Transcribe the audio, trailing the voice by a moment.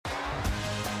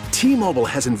T-Mobile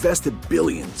has invested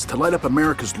billions to light up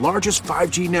America's largest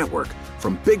 5G network,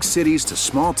 from big cities to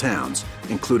small towns,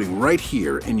 including right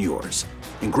here in yours.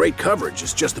 And great coverage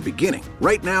is just the beginning.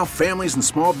 Right now, families and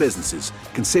small businesses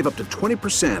can save up to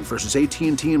 20% versus AT&T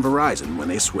and Verizon when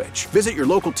they switch. Visit your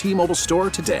local T-Mobile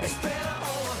store today.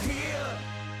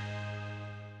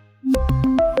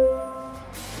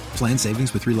 Plan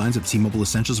savings with 3 lines of T-Mobile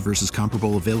Essentials versus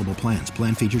comparable available plans.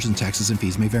 Plan features and taxes and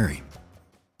fees may vary.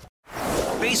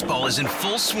 Baseball is in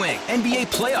full swing. NBA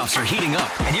playoffs are heating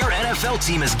up, and your NFL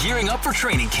team is gearing up for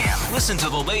training camp. Listen to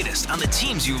the latest on the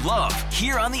teams you love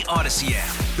here on the Odyssey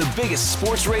app. The biggest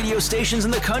sports radio stations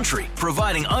in the country,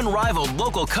 providing unrivaled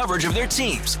local coverage of their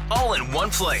teams, all in one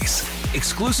place.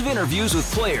 Exclusive interviews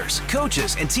with players,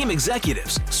 coaches, and team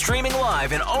executives, streaming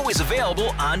live and always available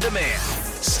on demand.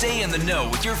 Stay in the know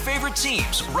with your favorite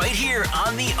teams right here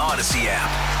on the Odyssey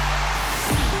app.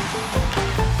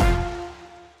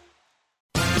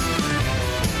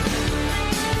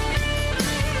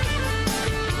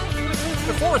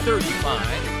 The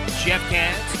 4:35, Jeff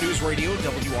Katz, News Radio,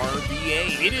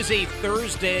 WRVA. It is a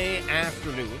Thursday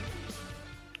afternoon.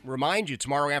 Remind you,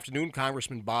 tomorrow afternoon,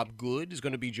 Congressman Bob Good is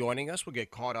going to be joining us. We'll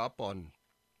get caught up on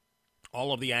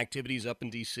all of the activities up in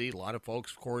D.C. A lot of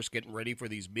folks, of course, getting ready for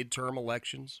these midterm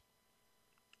elections,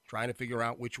 trying to figure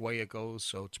out which way it goes.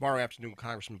 So tomorrow afternoon,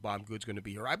 Congressman Bob Good's going to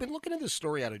be here. I've been looking at this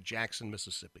story out of Jackson,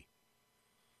 Mississippi.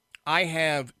 I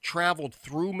have traveled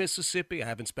through Mississippi. I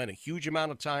haven't spent a huge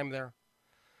amount of time there.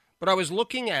 But I was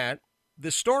looking at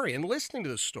this story and listening to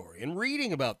this story and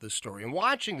reading about this story and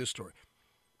watching this story.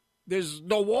 There's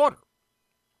no water.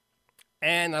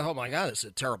 And I thought, my God, this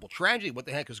is a terrible tragedy. What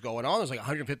the heck is going on? There's like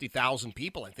 150,000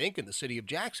 people, I think, in the city of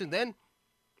Jackson. Then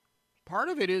part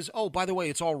of it is, oh, by the way,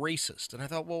 it's all racist. And I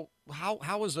thought, well,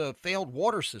 how is a failed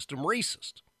water system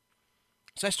racist?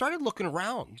 So I started looking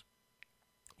around,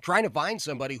 trying to find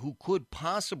somebody who could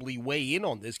possibly weigh in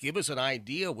on this, give us an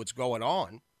idea of what's going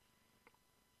on.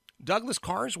 Douglas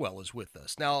Carswell is with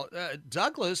us. Now,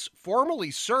 Douglas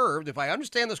formerly served, if I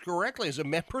understand this correctly, as a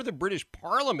member of the British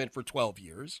Parliament for 12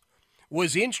 years,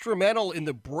 was instrumental in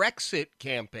the Brexit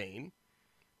campaign,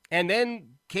 and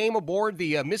then came aboard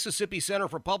the Mississippi Center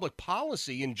for Public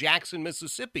Policy in Jackson,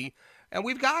 Mississippi, and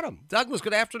we've got him. Douglas,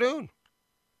 good afternoon.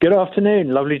 Good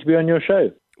afternoon. Lovely to be on your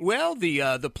show. Well,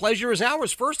 the pleasure is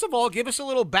ours. First of all, give us a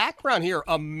little background here.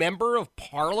 A member of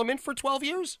Parliament for 12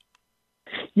 years?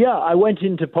 Yeah, I went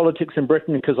into politics in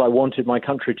Britain because I wanted my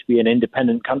country to be an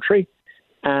independent country.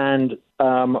 And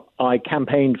I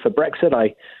campaigned for Brexit.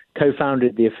 I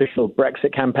co-founded the official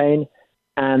Brexit campaign.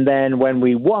 And then when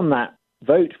we won that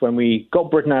vote, when we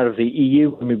got Britain out of the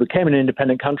EU, when we became an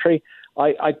independent country,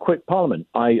 I quit Parliament.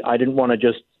 I didn't want to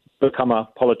just become a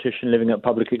politician living at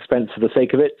public expense for the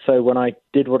sake of it. So when I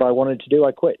did what I wanted to do,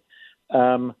 I quit.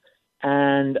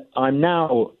 And I'm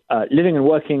now living and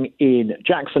working in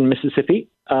Jackson, Mississippi.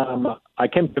 I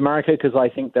came to America because I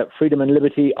think that freedom and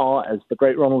liberty are, as the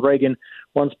great Ronald Reagan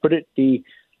once put it, the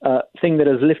thing that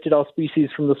has lifted our species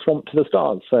from the swamp to the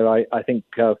stars. So I think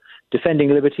defending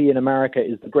liberty in America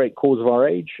is the great cause of our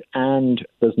age, and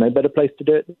there's no better place to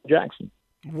do it than Jackson.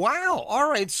 Wow. All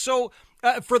right. So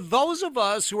for those of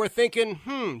us who are thinking,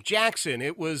 Jackson,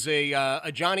 it was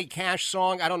a Johnny Cash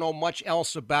song. I don't know much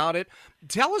else about it.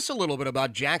 Tell us a little bit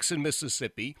about Jackson,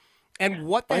 Mississippi, and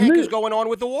what the heck is going on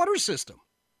with the water system.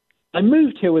 I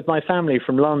moved here with my family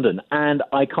from London, and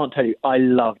I can't tell you, I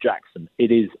love Jackson.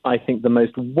 It is, I think, the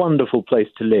most wonderful place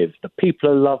to live. The people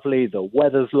are lovely. The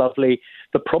weather's lovely.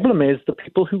 The problem is the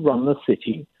people who run the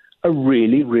city are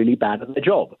really, really bad at their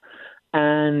job.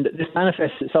 And this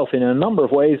manifests itself in a number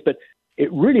of ways, but it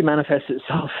really manifests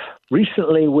itself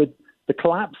recently with the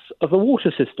collapse of the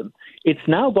water system. It's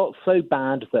now got so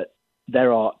bad that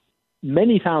there are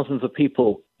many thousands of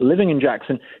people living in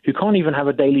Jackson who can't even have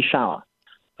a daily shower.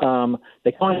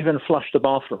 They can't even flush the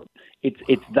bathroom.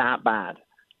 It's that bad.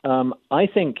 I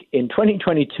think in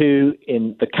 2022,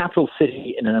 in the capital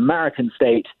city, in an American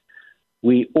state,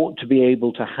 we ought to be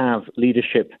able to have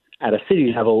leadership at a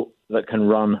city level that can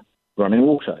run running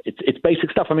water. It's basic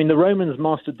stuff. I mean, the Romans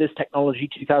mastered this technology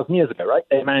 2,000 years ago, right?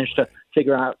 They managed to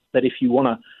figure out that if you want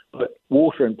to put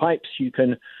water in pipes, you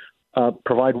can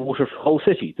provide water for the whole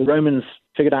city. The Romans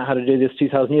figured out how to do this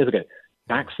 2,000 years ago.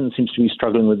 Jackson seems to be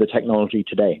struggling with the technology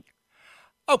today.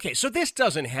 Okay, so this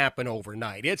doesn't happen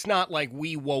overnight. It's not like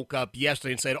we woke up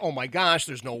yesterday and said, oh my gosh,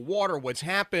 there's no water, what's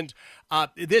happened?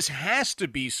 This has to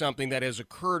be something that has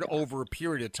occurred over a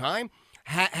period of time.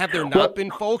 Have there not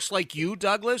been folks like you,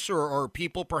 Douglas, or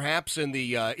people perhaps in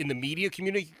the media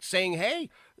community saying, hey,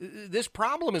 this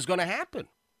problem is going to happen?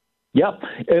 Yep.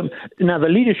 Now, the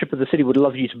leadership of the city would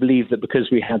love you to believe that because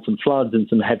we had some floods and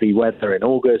some heavy weather in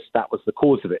August, that was the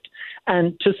cause of it.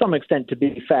 And to some extent, to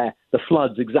be fair, the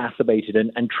floods exacerbated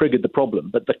and triggered the problem.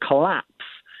 But the collapse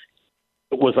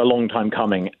was a long time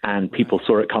coming, and people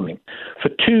saw it coming. For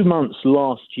 2 months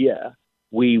last year,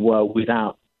 we were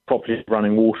without properly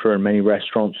running water, and many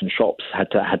restaurants and shops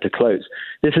had to close.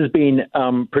 This has been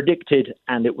predicted,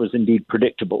 and it was indeed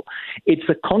predictable. It's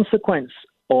a consequence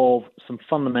of some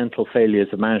fundamental failures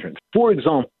of management. For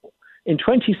example, in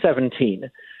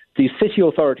 2017, the city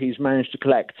authorities managed to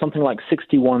collect something like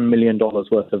 $61 million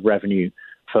worth of revenue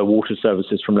for water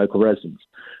services from local residents,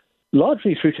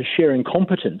 largely through to sheer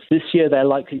incompetence. This year, they're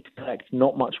likely to collect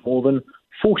not much more than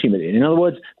 $40 million. In other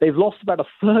words, they've lost about a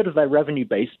third of their revenue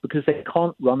base because they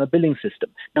can't run a billing system.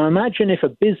 Now, imagine if a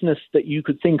business that you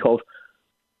could think of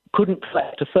couldn't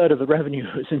collect a third of the revenue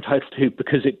it was entitled to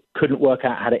because it couldn't work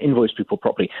out how to invoice people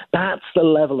properly. That's the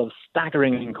level of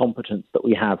staggering incompetence that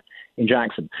we have in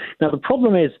Jackson. Now, the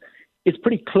problem is, it's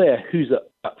pretty clear who's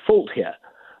at fault here,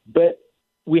 but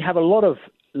we have a lot of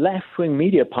left-wing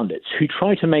media pundits who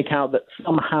try to make out that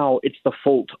somehow it's the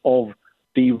fault of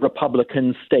the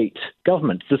Republican state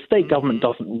government. The state government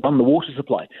doesn't run the water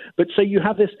supply. But so you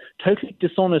have this totally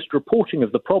dishonest reporting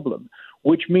of the problem,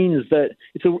 which means that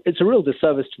it's a real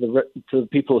disservice to the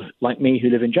people like me who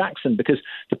live in Jackson, because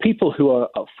the people who are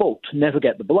at fault never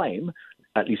get the blame,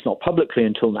 at least not publicly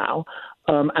until now,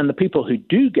 and the people who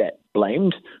do get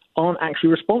blamed aren't actually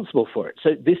responsible for it. So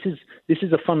this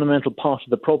is a fundamental part of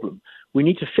the problem. We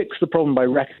need to fix the problem by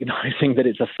recognizing that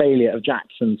it's a failure of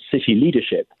Jackson's city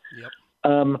leadership. Yep.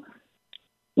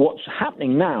 What's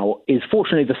happening now is,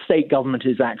 fortunately, the state government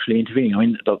is actually intervening. I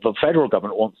mean, the federal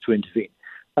government wants to intervene.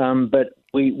 But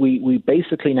we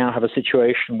basically now have a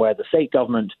situation where the state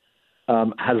government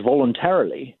has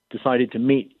voluntarily decided to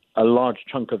meet a large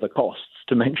chunk of the costs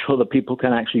to make sure that people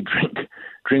can actually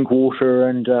drink water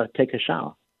and take a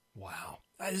shower. Wow.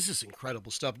 This is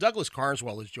incredible stuff. Douglas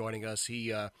Carswell is joining us.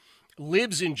 He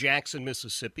lives in Jackson,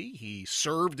 Mississippi. He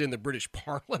served in the British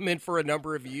Parliament for a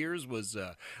number of years, was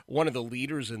one of the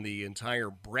leaders in the entire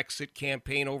Brexit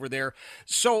campaign over there.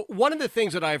 So one of the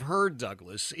things that I've heard,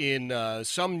 Douglas, in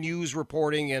some news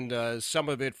reporting and some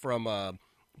of it from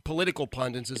political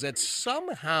pundits is that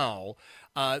somehow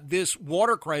this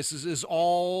water crisis is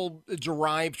all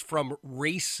derived from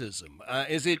racism.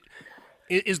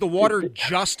 Is the water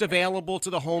just available to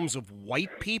the homes of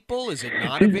white people? Is it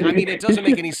not? I mean, it doesn't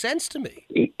make any sense to me.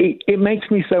 It makes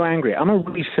me so angry. I'm a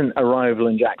recent arrival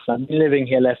in Jackson. I've been living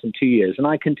here less than 2 years, and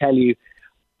I can tell you,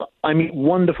 I meet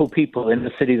wonderful people in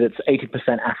the city that's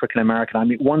 80% African American. I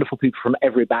meet wonderful people from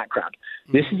every background.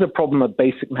 This is a problem of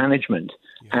basic management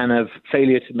and of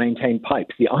failure to maintain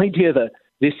pipes. The idea that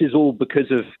this is all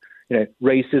because of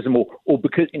racism or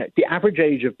because, the average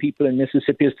age of people in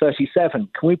Mississippi is 37.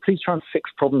 Can we please try and fix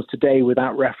problems today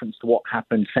without reference to what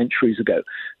happened centuries ago?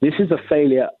 This is a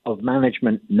failure of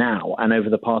management now and over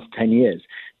the past 10 years.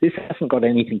 This hasn't got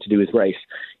anything to do with race.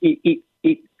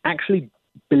 It actually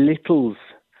belittles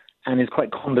and is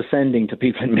quite condescending to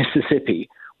people in Mississippi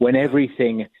when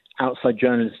everything outside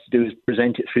journalists do is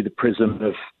present it through the prism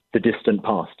of the distant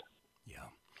past.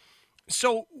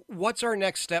 So what's our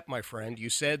next step, my friend? You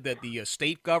said that the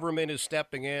state government is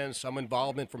stepping in, some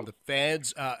involvement from the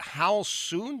feds. How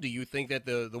soon do you think that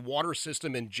the water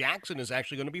system in Jackson is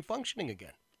actually going to be functioning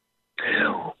again?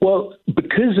 Well,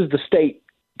 because of the state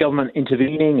government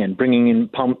intervening and bringing in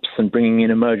pumps and bringing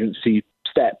in emergency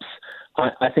steps,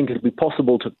 I think it'll be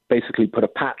possible to basically put a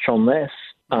patch on this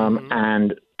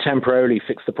and temporarily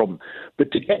fix the problem.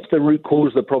 But to get to the root cause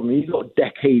of the problem, you've got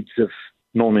decades of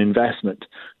non-investment.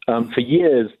 For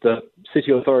years, the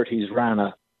city authorities ran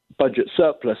a budget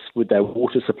surplus with their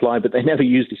water supply, but they never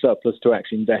used the surplus to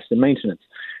actually invest in maintenance.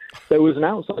 There was an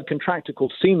outside contractor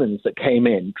called Siemens that came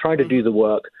in, tried to do the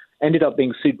work, ended up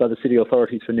being sued by the city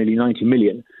authorities for nearly $90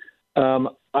 million.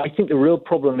 I think the real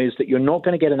problem is that you're not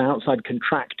going to get an outside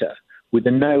contractor with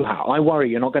the know-how. I worry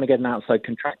you're not going to get an outside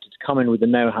contractor to come in with the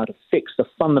know-how to fix the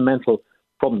fundamental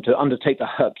problem, to undertake the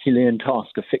Herculean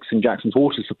task of fixing Jackson's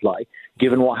water supply,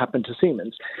 given what happened to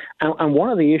Siemens. And one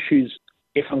of the issues,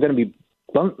 if I'm going to be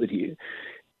blunt with you,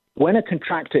 when a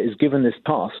contractor is given this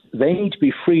task, they need to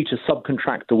be free to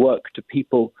subcontract the work to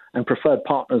people and preferred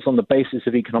partners on the basis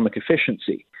of economic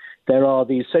efficiency. There are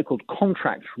these so-called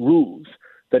contract rules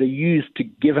that are used to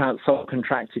give out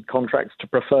subcontracted contracts to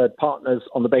preferred partners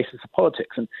on the basis of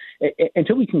politics. And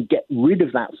until we can get rid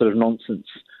of that sort of nonsense,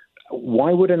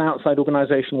 why would an outside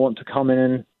organization want to come in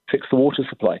and fix the water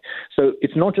supply? So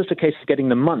it's not just a case of getting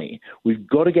the money. We've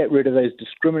got to get rid of those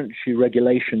discriminatory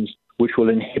regulations which will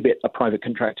inhibit a private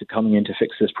contractor coming in to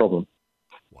fix this problem.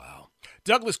 Wow.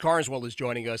 Douglas Carswell is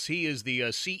joining us. He is the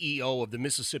CEO of the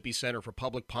Mississippi Center for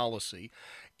Public Policy.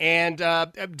 And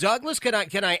Douglas, can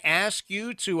I ask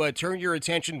you to turn your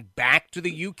attention back to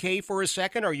the UK for a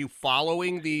second? Are you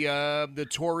following the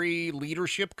Tory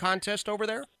leadership contest over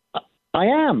there? I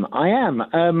am,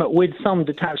 with some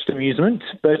detached amusement,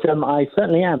 but I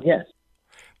certainly am, yes.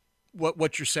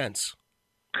 What's your sense?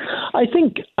 I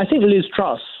think Liz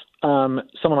Truss,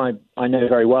 someone I know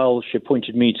very well, she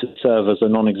appointed me to serve as a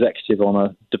non-executive on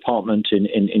a department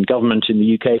in government in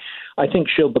the UK. I think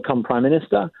she'll become Prime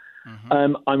Minister.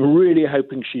 Mm-hmm. I'm really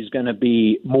hoping she's going to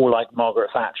be more like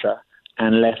Margaret Thatcher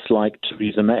and less like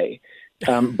Theresa May.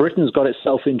 Britain's got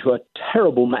itself into a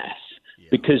terrible mess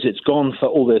because it's gone for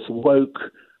all this woke,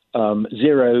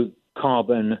 zero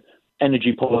carbon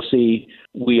energy policy.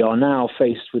 We are now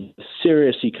faced with a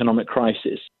serious economic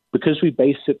crisis because we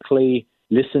basically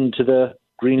listened to the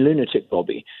green lunatic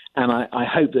lobby. And I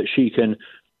hope that she can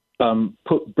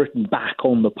put Britain back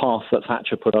on the path that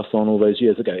Thatcher put us on all those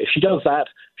years ago. If she does that,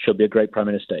 she'll be a great Prime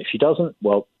Minister. If she doesn't,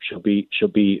 well, she'll be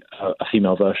a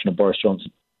female version of Boris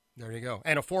Johnson. There you go.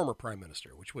 And a former Prime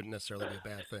Minister, which wouldn't necessarily be a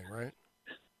bad thing, right?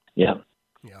 Yeah.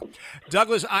 Yeah.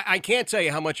 Douglas, I can't tell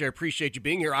you how much I appreciate you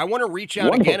being here. I want to reach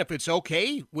out again, if it's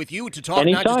okay with you, to talk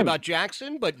Anytime. Not just about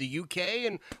Jackson, but the UK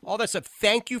and all that stuff.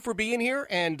 Thank you for being here,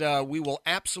 and we will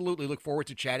absolutely look forward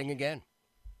to chatting again.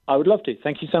 I would love to.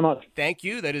 Thank you so much. Thank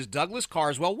you. That is Douglas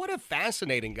Carswell. What a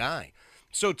fascinating guy.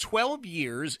 So 12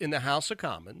 years in the House of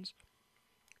Commons,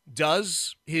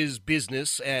 does his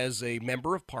business as a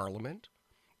member of Parliament,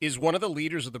 is one of the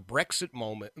leaders of the Brexit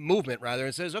movement,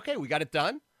 and says, okay, we got it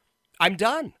done. I'm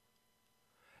done.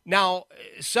 Now,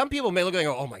 some people may look at it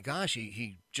and go, oh, my gosh,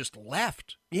 he just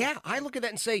left. Yeah, I look at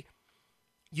that and say,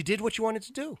 you did what you wanted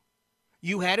to do.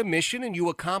 You had a mission and you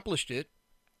accomplished it.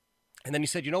 And then he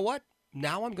said, you know what?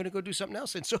 Now I'm going to go do something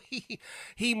else. And so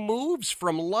he moves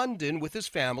from London with his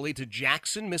family to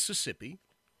Jackson, Mississippi,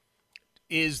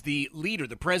 is the leader,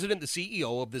 the president, the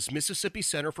CEO of this Mississippi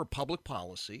Center for Public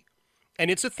Policy. And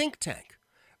it's a think tank.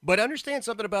 But understand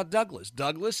something about Douglas.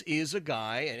 Douglas is a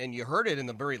guy, and you heard it in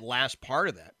the very last part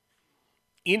of that,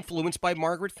 influenced by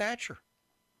Margaret Thatcher,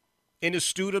 an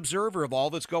astute observer of all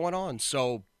that's going on.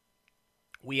 So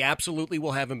we absolutely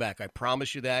will have him back. I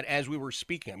promise you that. As we were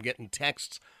speaking, I'm getting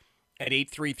texts at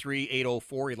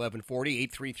 833-804-1140,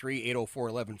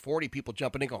 833-804-1140. People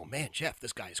jumping in going, man, Jeff,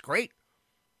 this guy's great.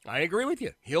 I agree with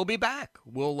you. He'll be back.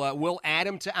 We'll add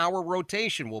him to our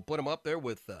rotation. We'll put him up there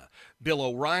with Bill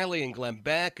O'Reilly and Glenn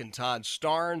Beck and Todd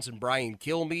Starnes and Brian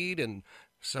Kilmeade and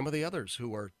some of the others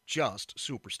who are just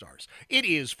superstars. It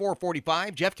is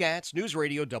 4:45. Jeff Katz, News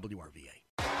Radio WRVA.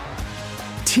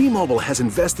 T-Mobile has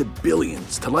invested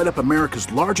billions to light up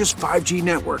America's largest 5G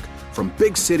network, from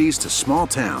big cities to small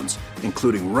towns,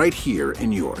 including right here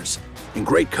in yours. And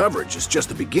great coverage is just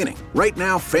the beginning. Right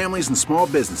now, families and small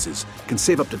businesses can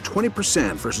save up to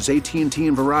 20% versus AT&T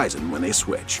and Verizon when they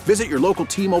switch. Visit your local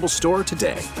T-Mobile store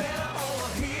today.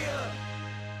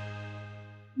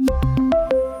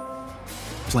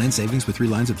 Plan savings with 3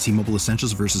 lines of T-Mobile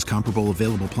Essentials versus comparable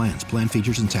available plans. Plan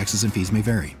features and taxes and fees may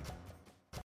vary.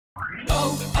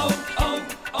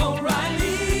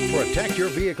 Protect your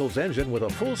vehicle's engine with a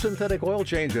full synthetic oil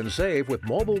change and save with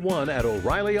Mobil 1 at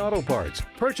O'Reilly Auto Parts.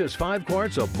 Purchase 5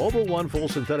 quarts of Mobil 1 full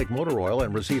synthetic motor oil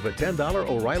and receive a $10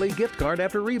 O'Reilly gift card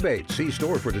after rebate. See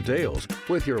store for details.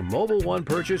 With your Mobil 1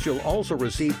 purchase, you'll also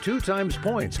receive 2 times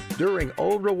points during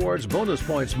O Rewards Bonus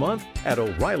Points Month at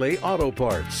O'Reilly Auto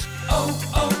Parts.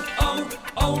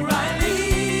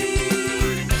 O'Reilly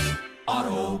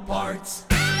Auto Parts.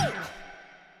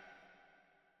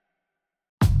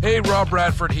 Hey, Rob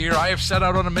Bradford here. I have set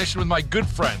out on a mission with my good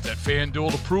friends at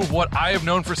FanDuel to prove what I have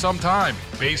known for some time.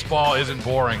 Baseball isn't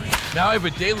boring. Now I have a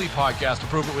daily podcast to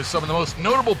prove it with some of the most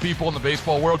notable people in the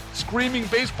baseball world, screaming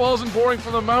baseball isn't boring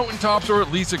from the mountaintops, or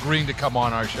at least agreeing to come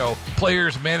on our show.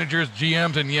 Players, managers,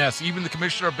 GMs, and yes, even the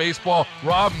commissioner of baseball,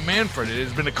 Rob Manfred. It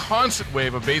has been a constant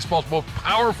wave of baseball's most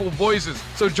powerful voices.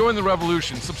 So join the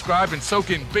revolution. Subscribe and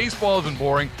soak in Baseball Isn't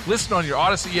Boring. Listen on your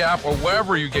Odyssey app or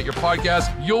wherever you get your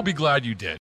podcasts. You'll be glad you did.